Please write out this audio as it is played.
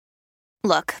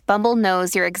Look, Bumble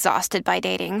knows you're exhausted by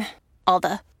dating. All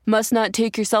the must not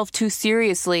take yourself too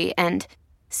seriously and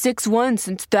 6'1"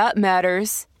 since that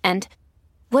matters. And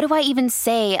what do I even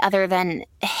say other than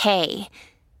hey?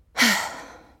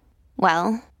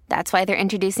 Well, that's why they're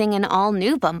introducing an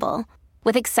all-new Bumble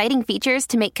with exciting features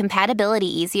to make compatibility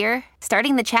easier,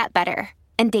 starting the chat better,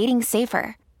 and dating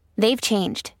safer. They've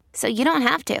changed, so you don't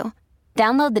have to.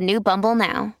 Download the new Bumble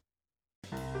now.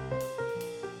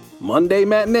 Monday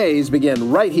matinees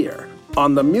begin right here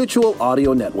on the Mutual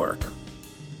Audio Network.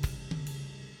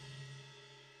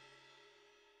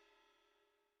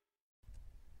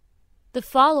 The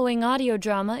following audio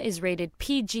drama is rated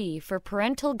PG for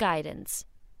parental guidance.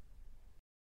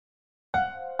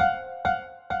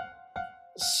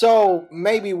 So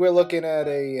maybe we're looking at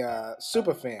a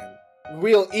superfan,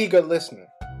 real eager listener.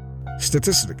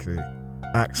 Statistically,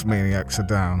 axe maniacs are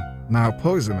down. Now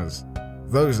poisoners,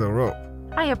 those are up.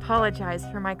 I apologize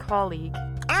for my colleague.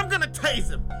 I'm gonna tase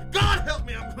him! God help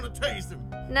me, I'm gonna tase him!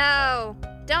 No,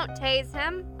 don't tase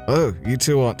him. Oh, you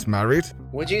two aren't married?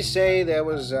 Would you say there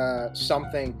was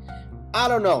something, I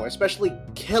don't know, especially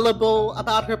killable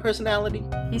about her personality?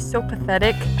 He's so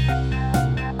pathetic.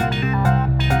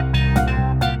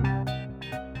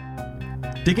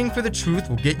 Digging for the truth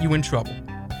will get you in trouble.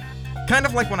 Kind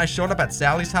of like when I showed up at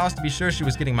Sally's house to be sure she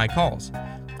was getting my calls.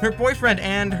 Her boyfriend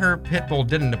and her pit bull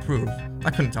didn't approve. I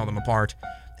couldn't tell them apart.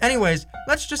 Anyways,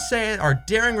 let's just say our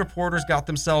daring reporters got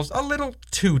themselves a little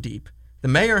too deep. The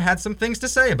mayor had some things to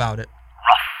say about it.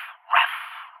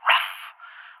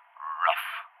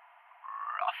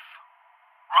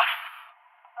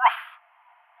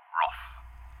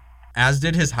 As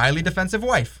did his highly defensive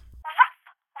wife.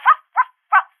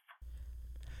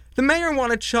 The mayor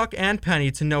wanted Chuck and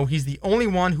Penny to know he's the only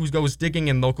one who goes digging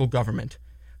in local government.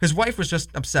 His wife was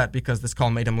just upset because this call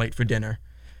made him late for dinner.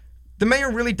 The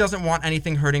mayor really doesn't want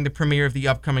anything hurting the premiere of the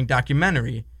upcoming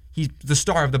documentary. He's the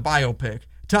star of the biopic,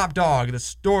 Top Dog, the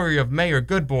story of Mayor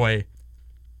Goodboy.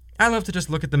 I love to just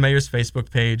look at the mayor's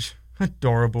Facebook page.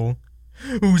 Adorable.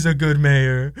 Who's a good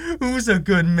mayor? Who's a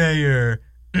good mayor?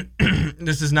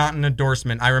 This is not an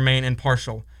endorsement. I remain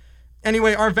impartial.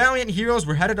 Anyway, our valiant heroes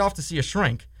were headed off to see a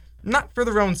shrink. Not for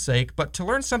their own sake, but to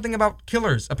learn something about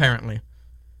killers, apparently.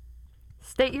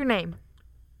 State your name.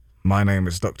 My name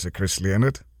is Dr. Chris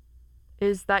Leonard.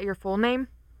 Is that your full name?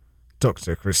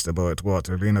 Dr. Christopher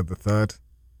Eduardo Leonard III.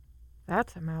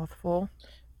 That's a mouthful.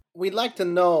 We'd like to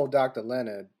know, Dr.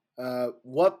 Leonard,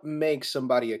 what makes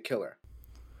somebody a killer?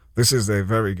 This is a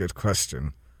very good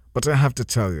question, but I have to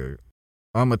tell you,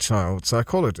 I'm a child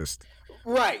psychologist.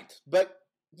 Right, but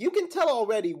you can tell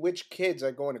already which kids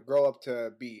are going to grow up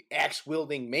to be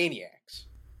axe-wielding maniacs.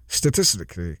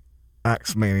 Statistically,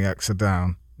 axe maniacs are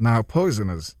down. Now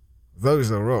poisoners, those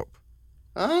are up.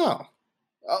 Oh.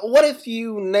 What if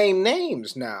you name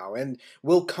names now, and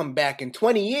we'll come back in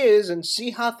 20 years and see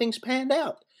how things panned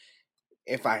out?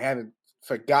 If I haven't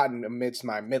forgotten amidst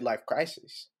my midlife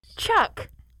crisis. Chuck!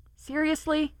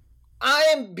 Seriously? I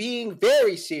am being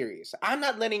very serious. I'm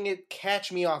not letting it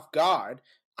catch me off guard.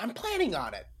 I'm planning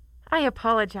on it. I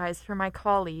apologize for my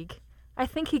colleague. I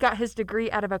think he got his degree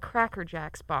out of a Cracker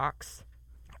Jacks box.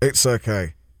 It's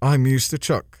okay. I'm used to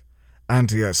Chuck.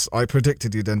 And yes, I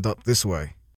predicted you'd end up this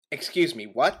way. Excuse me,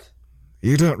 what?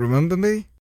 You don't remember me?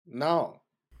 No.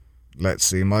 Let's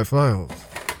see my files.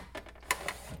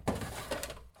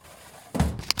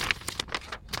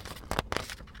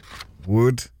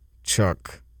 Wood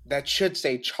Chuck. That should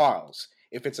say Charles,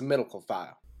 if it's a medical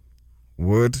file.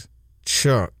 Wood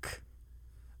Chuck.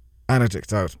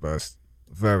 Anadict outburst.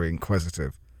 Very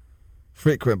inquisitive.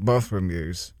 Frequent bathroom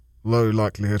use. Low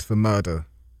likelihood for murder.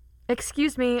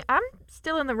 Excuse me, I'm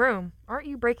still in the room. Aren't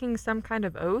you breaking some kind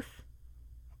of oath?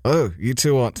 Oh, you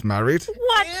two aren't married?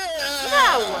 What?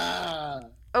 Yeah. No!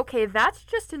 Okay, that's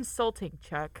just insulting,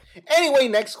 Chuck. Anyway,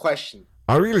 next question.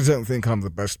 I really don't think I'm the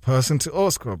best person to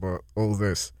ask about all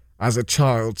this. As a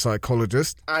child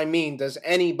psychologist. I mean, does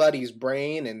anybody's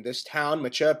brain in this town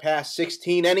mature past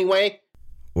 16 anyway?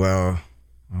 Well,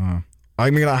 I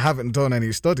haven't done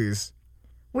any studies.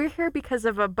 We're here because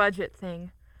of a budget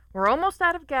thing. We're almost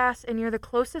out of gas, and you're the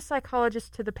closest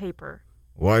psychologist to the paper.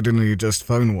 Why didn't you just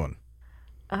phone one?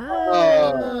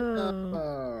 Oh.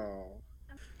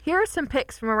 Here are some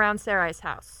pics from around Sarai's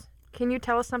house. Can you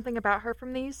tell us something about her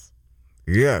from these?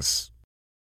 Yes.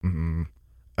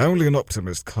 Only an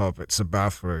optimist carpets a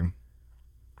bathroom.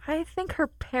 I think her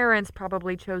parents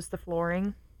probably chose the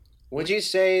flooring. Would you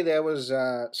say there was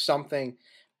something,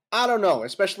 I don't know,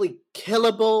 especially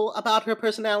killable about her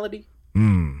personality?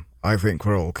 I think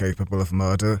we're all capable of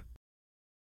murder.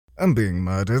 And being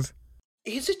murdered.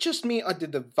 Is it just me, or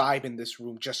did the vibe in this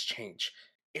room just change?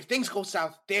 If things go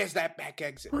south, there's that back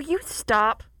exit. Will you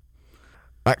stop?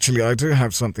 Actually, I do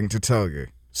have something to tell you.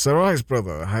 Sarai's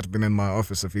brother had been in my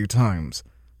office a few times.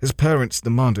 His parents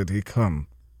demanded he come.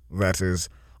 That is,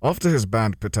 after his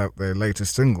band put out their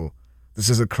latest single, This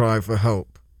Is a Cry for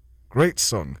Help. Great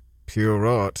song, pure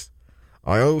art.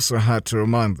 I also had to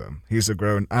remind them he's a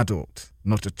grown adult,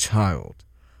 not a child.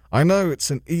 I know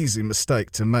it's an easy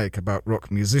mistake to make about rock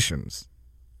musicians.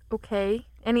 Okay.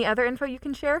 Any other info you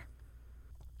can share?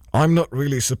 I'm not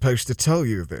really supposed to tell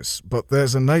you this, but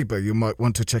there's a neighbor you might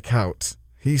want to check out.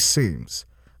 He seems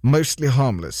mostly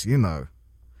harmless, you know.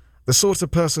 The sort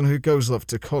of person who goes off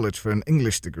to college for an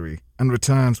English degree and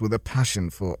returns with a passion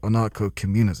for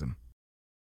anarcho-communism.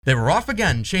 They were off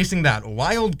again, chasing that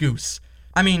wild goose.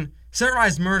 I mean,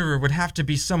 Sarai's murderer would have to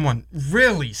be someone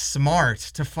really smart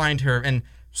to find her and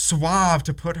suave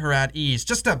to put her at ease.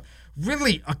 Just a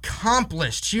really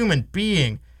accomplished human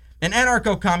being. And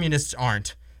anarcho-communists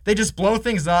aren't. They just blow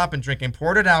things up and drink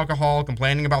imported alcohol,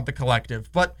 complaining about the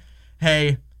collective. But,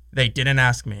 hey, they didn't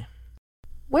ask me.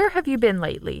 Where have you been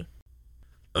lately?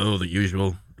 Oh, the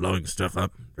usual. Blowing stuff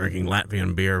up, drinking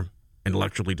Latvian beer,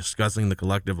 intellectually discussing the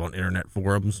collective on internet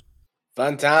forums.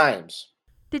 Fun times.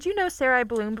 Did you know Sarai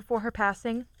Bloom before her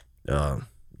passing?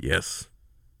 Yes.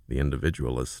 The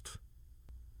individualist.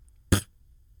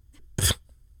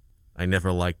 I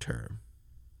never liked her.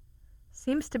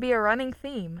 Seems to be a running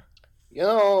theme. You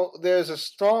know, there's a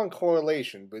strong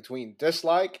correlation between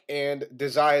dislike and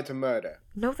desire to murder.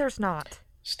 No, there's not.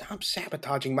 Stop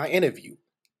sabotaging my interview.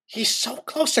 He's so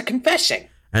close to confessing.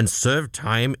 And serve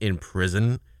time in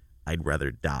prison? I'd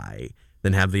rather die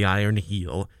than have the iron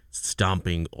heel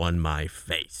stomping on my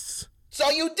face. So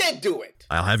you did do it!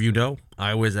 I'll have you know,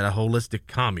 I was at a holistic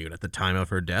commune at the time of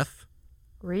her death.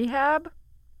 Rehab?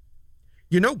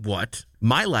 You know what?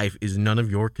 My life is none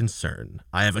of your concern.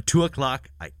 I have a 2 o'clock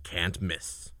I can't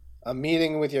miss. A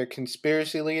meeting with your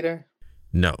conspiracy leader?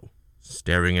 No,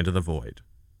 staring into the void,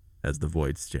 as the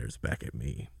void stares back at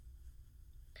me.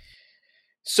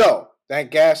 So,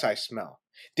 that gas I smell,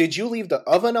 did you leave the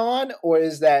oven on, or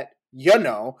is that,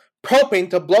 propane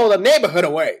to blow the neighborhood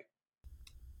away?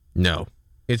 No,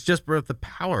 it's just where the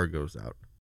power goes out.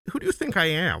 Who do you think I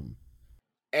am?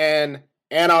 An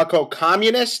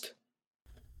anarcho-communist?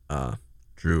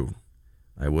 Drew,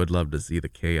 I would love to see the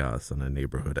chaos on a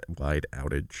neighborhood-wide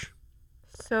outage.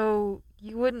 So,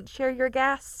 you wouldn't share your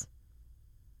gas?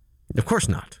 Of course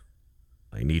not.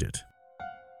 I need it.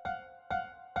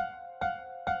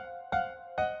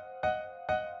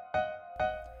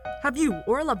 Have you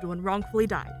or a loved one wrongfully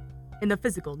died? In the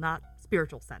physical, not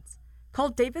spiritual sense. Call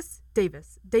Davis,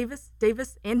 Davis, Davis,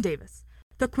 Davis, and Davis.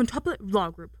 The quintuplet law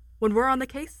group. When we're on the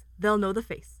case, they'll know the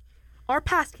face. Our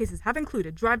past cases have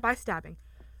included drive-by stabbing,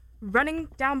 running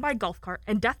down by golf cart,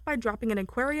 and death by dropping an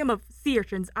aquarium of sea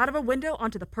urchins out of a window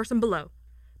onto the person below.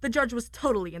 The judge was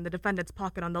totally in the defendant's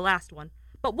pocket on the last one,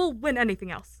 but we'll win anything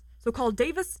else. So call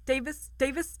Davis, Davis,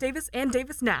 Davis, Davis, and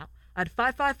Davis now at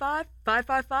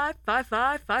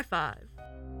 555-555-5555.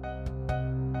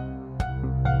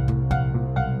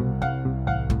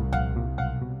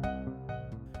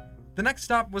 The next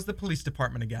stop was the police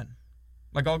department again.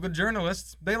 Like all good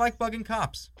journalists, they like bugging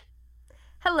cops.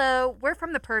 Hello, we're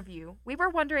from the Purview. We were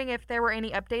wondering if there were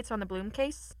any updates on the Bloom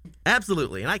case.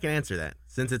 Absolutely, and I can answer that,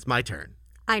 since it's my turn.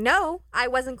 I know. I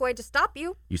wasn't going to stop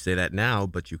you. You say that now,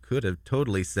 but you could have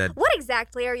totally said... What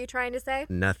exactly are you trying to say?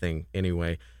 Nothing.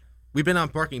 Anyway, we've been on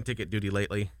parking ticket duty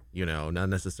lately. You know,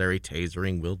 unnecessary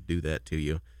tasering will do that to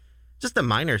you. Just a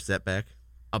minor setback.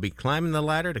 I'll be climbing the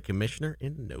ladder to commissioner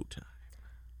in no time.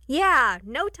 Yeah,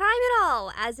 no time at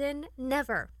all, as in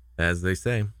never. As they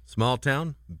say, small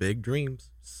town, big dreams,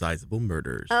 sizable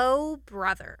murders. Oh,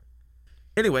 brother.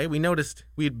 Anyway, we noticed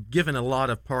we'd given a lot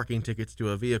of parking tickets to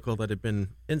a vehicle that had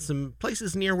been in some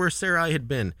places near where Sarai had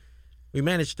been. We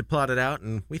managed to plot it out,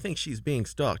 and we think she's being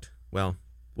stalked. Well,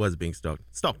 was being stalked.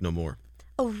 Stalked no more.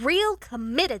 A real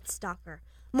committed stalker.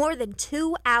 More than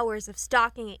 2 hours of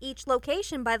stalking at each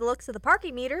location by the looks of the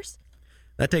parking meters.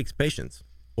 That takes patience.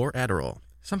 Or Adderall.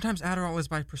 Sometimes Adderall is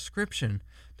by prescription.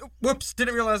 Whoops,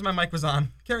 didn't realize my mic was on.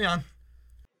 Carry on.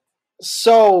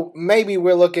 So, maybe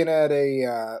we're looking at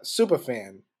a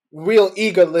superfan. Real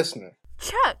eager listener.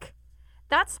 Chuck,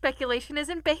 that speculation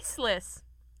isn't baseless.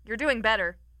 You're doing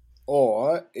better.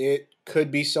 Or it could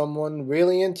be someone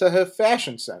really into her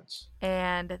fashion sense.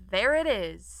 And there it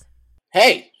is.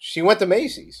 Hey, she went to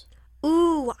Macy's.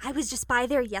 Ooh, I was just by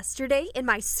there yesterday in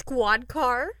my squad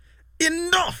car.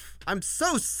 Enough! I'm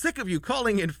so sick of you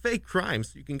calling in fake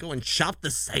crimes so you can go and shop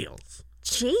the sales.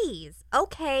 Jeez,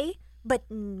 okay, but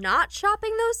not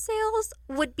shopping those sales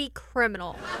would be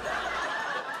criminal.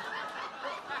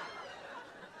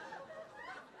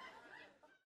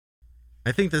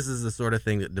 I think this is the sort of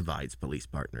thing that divides police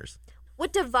partners.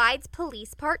 What divides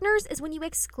police partners is when you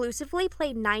exclusively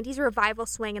play 90s revival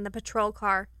swing in the patrol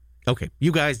car. Okay,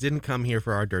 you guys didn't come here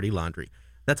for our dirty laundry.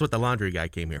 That's what the laundry guy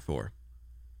came here for.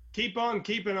 Keep on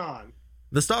keeping on.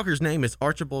 The stalker's name is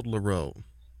Archibald LaRoe.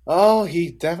 Oh,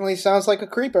 he definitely sounds like a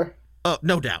creeper. Oh,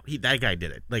 no doubt. That guy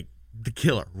did it. Like, the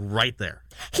killer, right there.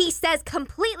 He says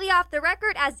completely off the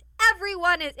record as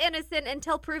everyone is innocent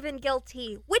until proven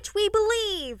guilty, which we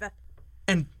believe.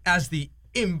 And as the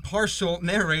impartial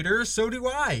narrator, so do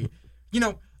I.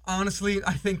 Honestly,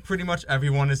 I think pretty much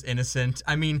everyone is innocent.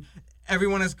 I mean,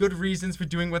 everyone has good reasons for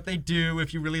doing what they do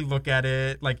if you really look at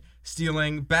it. Like,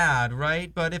 stealing, bad,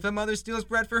 right? But if a mother steals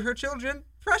bread for her children,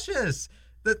 precious.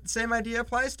 The same idea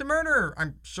applies to murder,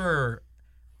 I'm sure.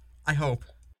 I hope.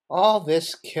 All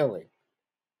this killing.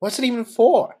 What's it even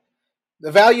for?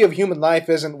 The value of human life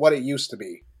isn't what it used to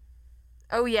be.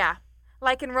 Oh yeah,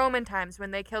 like in Roman times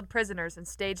when they killed prisoners and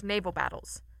staged naval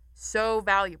battles. So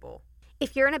valuable.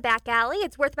 If you're in a back alley,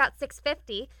 it's worth about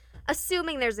 $6.50,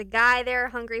 assuming there's a guy there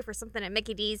hungry for something at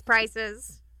Mickey D's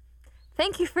prices.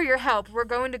 Thank you for your help. We're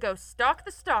going to go stalk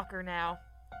the stalker now.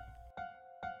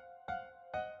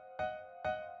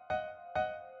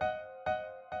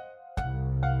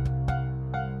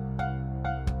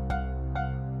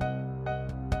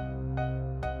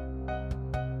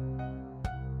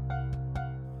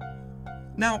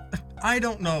 Now, I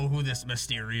don't know who this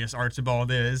mysterious Archibald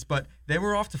is, but they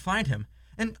were off to find him.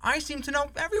 And I seem to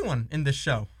know everyone in this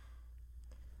show.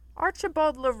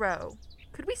 Archibald LaRoe.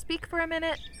 Could we speak for a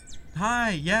minute?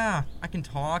 Hi, yeah, I can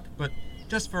talk, but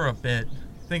just for a bit.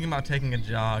 Thinking about taking a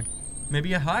jog.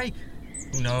 Maybe a hike.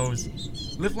 Who knows?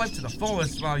 Live life to the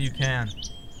fullest while you can.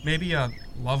 Maybe a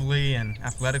lovely and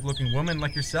athletic-looking woman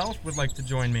like yourself would like to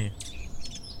join me.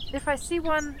 If I see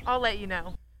one, I'll let you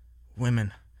know.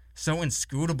 Women. So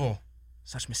inscrutable.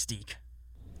 Such mystique.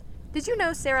 Did you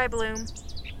know Sarai Bloom?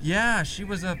 Yeah, she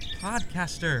was a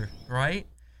podcaster, right?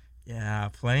 Yeah,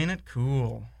 playing it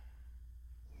cool.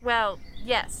 Well,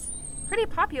 yes. Pretty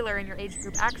popular in your age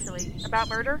group, actually. About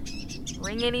murder?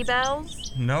 Ring any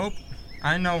bells? Nope.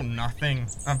 I know nothing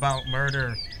about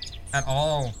murder at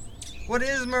all. What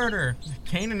is murder?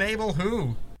 Cain and Abel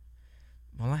who?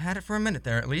 Well, I had it for a minute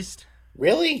there, at least.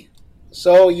 Really?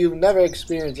 So you've never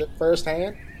experienced it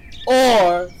firsthand?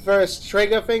 Or first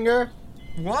trigger finger?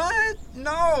 What?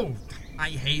 No! I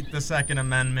hate the Second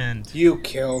Amendment. You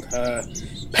killed her.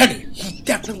 Penny, he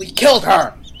definitely killed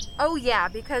her! Oh yeah,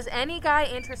 because any guy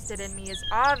interested in me is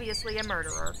obviously a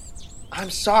murderer. I'm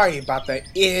sorry about the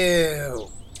ew.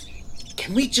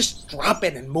 Can we just drop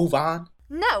it and move on?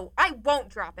 No, I won't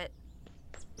drop it.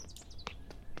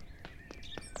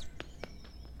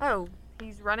 Oh,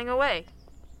 he's running away.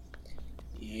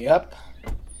 Yep.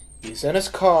 He's in his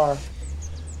car.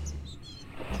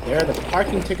 There the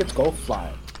parking tickets go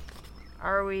flying.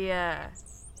 Are we,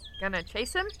 gonna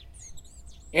chase him?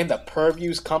 In the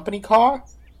Purview's company car?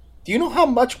 Do you know how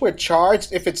much we're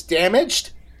charged if it's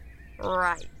damaged?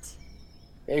 Right.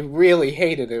 They really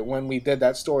hated it when we did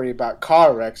that story about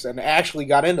car wrecks and actually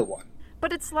got into one.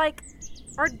 But it's like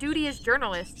our duty as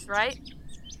journalists, right?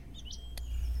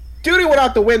 Duty went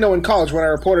out the window in college when I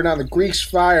reported on the Greeks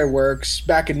fireworks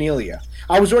back in Nelia.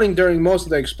 I was running during most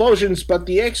of the explosions, but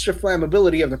the extra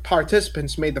flammability of the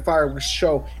participants made the fireworks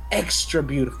show extra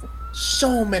beautiful.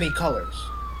 So many colors.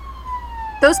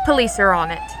 Those police are on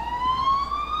it.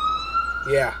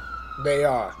 Yeah, they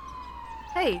are.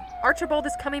 Hey, Archibald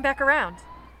is coming back around.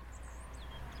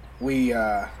 We,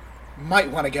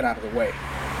 might want to get out of the way.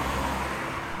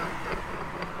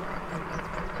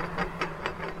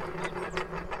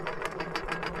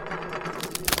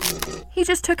 He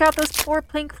just took out those poor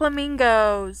pink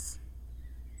flamingos.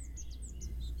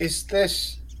 Is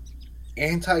this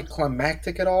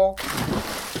anticlimactic at all?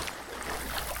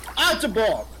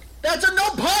 Archibald! That's a no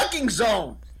parking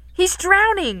zone! He's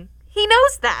drowning! He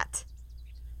knows that!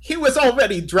 He was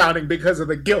already drowning because of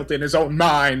the guilt in his own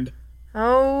mind.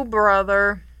 Oh,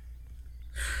 brother.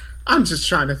 I'm just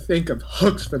trying to think of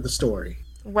hooks for the story.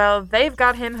 Well, they've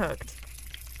got him hooked.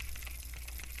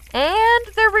 And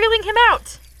they're reeling him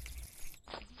out.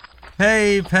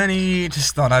 Hey, Penny,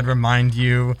 just thought I'd remind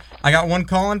you. I got one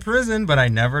call in prison, but I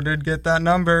never did get that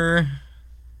number.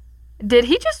 Did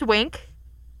he just wink?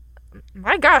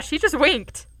 My gosh, he just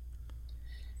winked.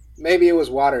 Maybe it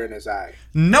was water in his eye.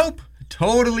 Nope,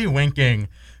 totally winking.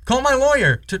 Call my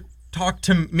lawyer to talk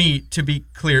to me, to be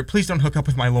clear. Please don't hook up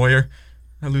with my lawyer.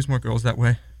 I lose more girls that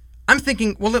way. I'm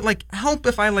thinking, will it, help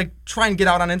if I, try and get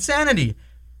out on insanity?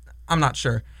 I'm not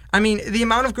sure. I mean, the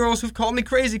amount of girls who've called me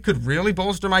crazy could really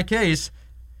bolster my case.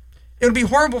 It would be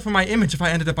horrible for my image if I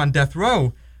ended up on death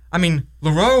row. I mean,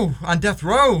 LaRoe on death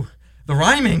row. The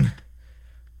rhyming.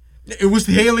 It was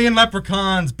the alien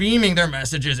leprechauns beaming their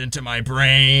messages into my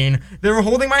brain. They were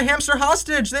holding my hamster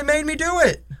hostage. They made me do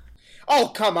it.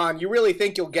 Oh, come on. You really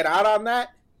think you'll get out on that?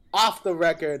 Off the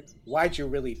record, why'd you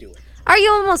really do it? Are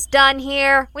you almost done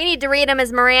here? We need to read him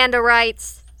his Miranda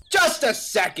rights. Just a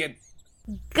second.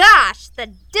 Gosh,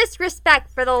 the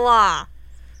disrespect for the law.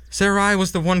 Sarai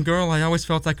was the one girl I always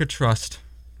felt I could trust.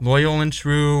 Loyal and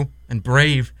true and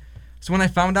brave. So when I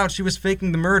found out she was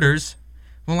faking the murders,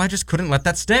 well, I just couldn't let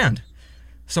that stand.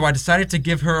 So I decided to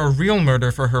give her a real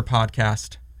murder for her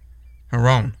podcast. Her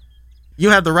own. You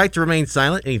have the right to remain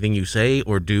silent. Anything you say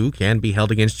or do can be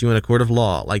held against you in a court of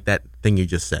law, like that thing you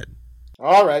just said.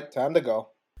 All right, time to go.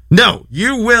 No,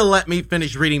 you will let me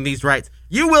finish reading these rights.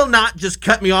 You will not just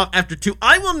cut me off after 2.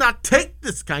 I will not take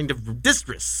this kind of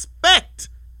disrespect.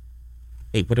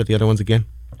 Hey, what are the other ones again?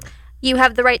 You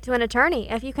have the right to an attorney.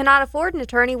 If you cannot afford an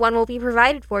attorney, one will be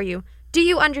provided for you. Do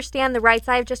you understand the rights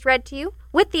I have just read to you?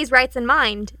 With these rights in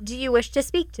mind, do you wish to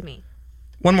speak to me?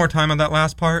 One more time on that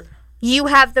last part. You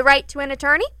have the right to an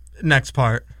attorney? Next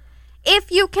part. If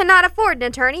you cannot afford an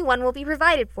attorney, one will be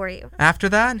provided for you. After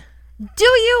that? Do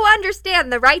you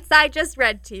understand the rights I just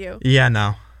read to you? Yeah,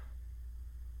 no.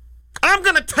 I'm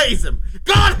gonna tase him.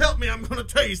 God help me, I'm gonna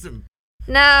tase him.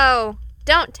 No,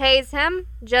 don't tase him.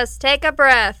 Just take a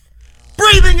breath.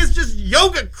 Breathing is just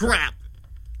yoga crap.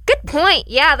 Good point.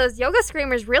 Yeah, those yoga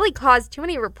screamers really caused too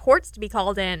many reports to be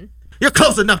called in. You're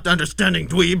close enough to understanding,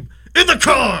 dweeb. In the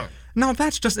car! No,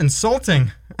 that's just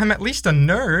insulting. I'm at least a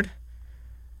nerd.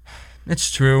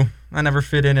 It's true. I never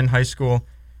fit in high school.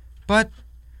 But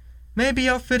maybe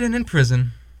I'll fit in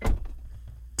prison.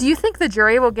 Do you think the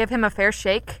jury will give him a fair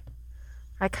shake?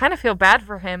 I kind of feel bad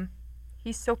for him.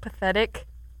 He's so pathetic.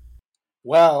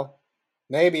 Well,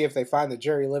 maybe if they find the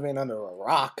jury living under a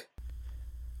rock.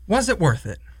 Was it worth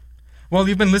it? Well,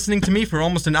 you've been listening to me for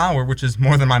almost an hour, which is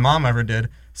more than my mom ever did.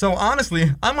 So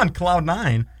honestly, I'm on cloud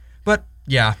 9. But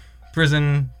yeah,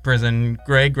 prison,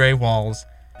 gray walls.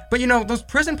 But you know, those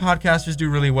prison podcasters do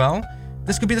really well.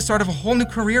 This could be the start of a whole new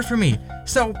career for me.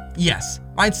 So yes,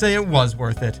 I'd say it was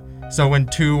worth it. So in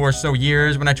 2 or so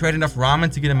years, when I trade enough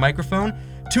ramen to get a microphone,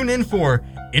 tune in for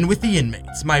In With the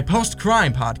Inmates, my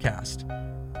post-crime podcast.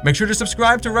 Make sure to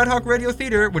subscribe to Red Hawk Radio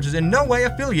Theater, which is in no way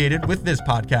affiliated with this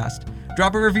podcast.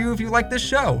 Drop a review if you like this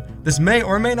show. This may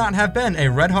or may not have been a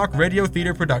Red Hawk Radio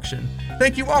Theater production.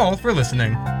 Thank you all for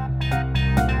listening.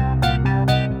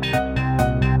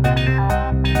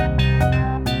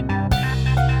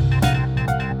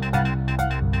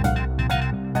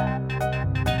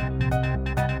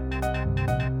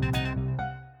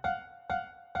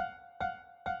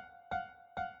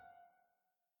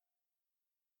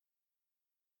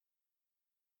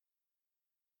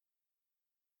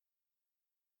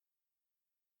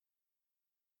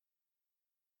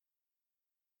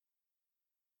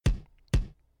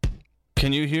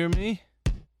 Can you hear me?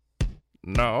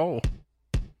 No.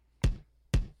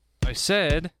 I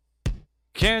said,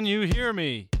 can you hear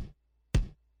me?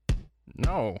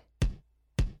 No.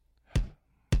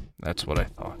 That's what I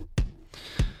thought.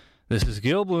 This is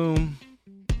Gil Bloom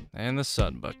and the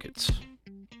Sun Buckets.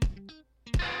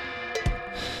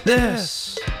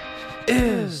 This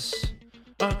is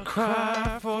a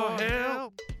cry for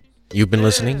help. You've been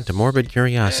listening to Morbid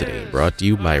Curiosity, brought to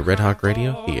you by Red Hawk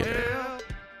Radio Theater.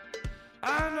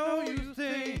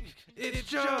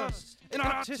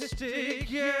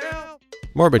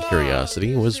 Morbid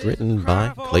Curiosity was written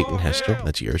by Clayton Hester,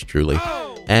 that's yours truly,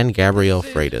 and Gabrielle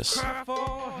Freitas.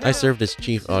 I served as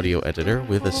chief audio editor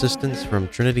with assistance from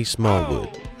Trinity Smallwood.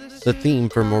 The theme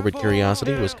for Morbid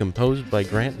Curiosity was composed by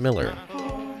Grant Miller.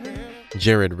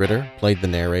 Jared Ritter played the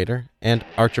narrator, and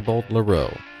Archibald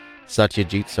LaRoe.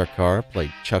 Satyajit Sarkar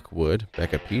played Chuck Wood.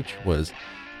 Becca Peach was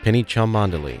Penny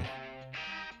Chalmandali.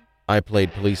 I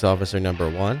played Police Officer Number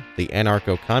 1, the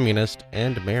Anarcho-Communist,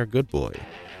 and Mayor Goodboy.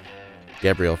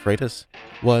 Gabrielle Freitas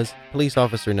was Police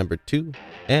Officer Number 2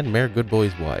 and Mayor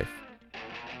Goodboy's wife.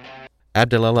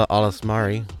 Abdullah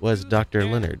Al-Asmari was Dr.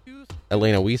 Leonard.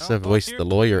 Elena Wisa voiced the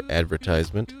lawyer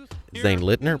advertisement. Zane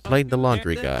Littner played the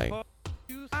laundry guy.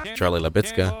 Charlie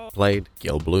Labitska played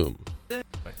Gil Bloom.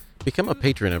 Become a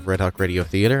patron of Red Hawk Radio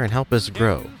Theater and help us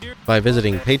grow by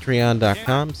visiting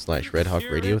patreon.com/Red Hawk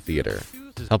Radio Theater.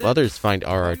 Help others find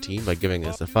RRT by giving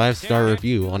us a 5-star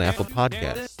review on Apple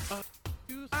Podcasts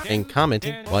and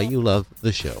commenting why you love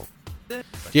the show. Do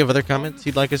you have other comments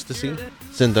you'd like us to see?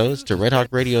 Send those to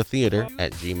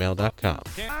redhawkradiotheater@gmail.com.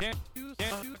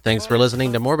 Thanks for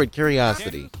listening to Morbid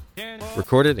Curiosity,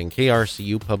 recorded in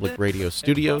KRCU Public Radio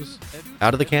Studios,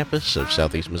 out of the campus of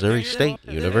Southeast Missouri State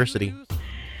University.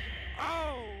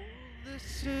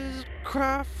 This is a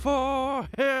cry for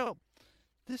help.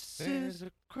 This is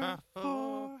a cry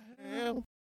for help.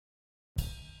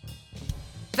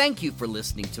 Thank you for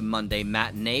listening to Monday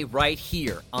Matinee right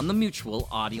here on the Mutual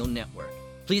Audio Network.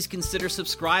 Please consider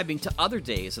subscribing to other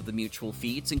days of the Mutual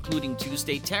feeds, including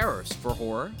Tuesday Terrors for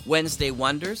horror, Wednesday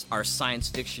Wonders, our science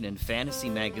fiction and fantasy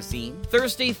magazine,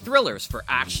 Thursday Thrillers for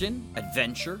action,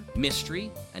 adventure,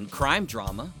 mystery, and crime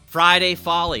drama, Friday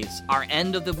Follies, our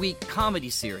end-of-the-week comedy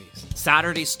series,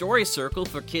 Saturday Story Circle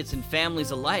for kids and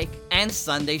families alike, and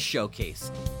Sunday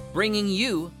Showcase, bringing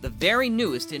you the very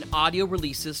newest in audio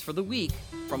releases for the week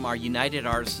from our United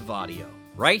Artists of Audio,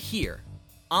 right here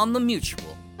on the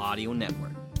Mutual Audio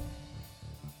Network.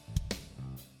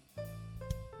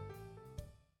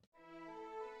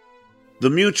 The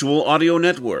Mutual Audio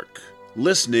Network.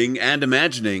 Listening and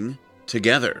imagining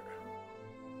together.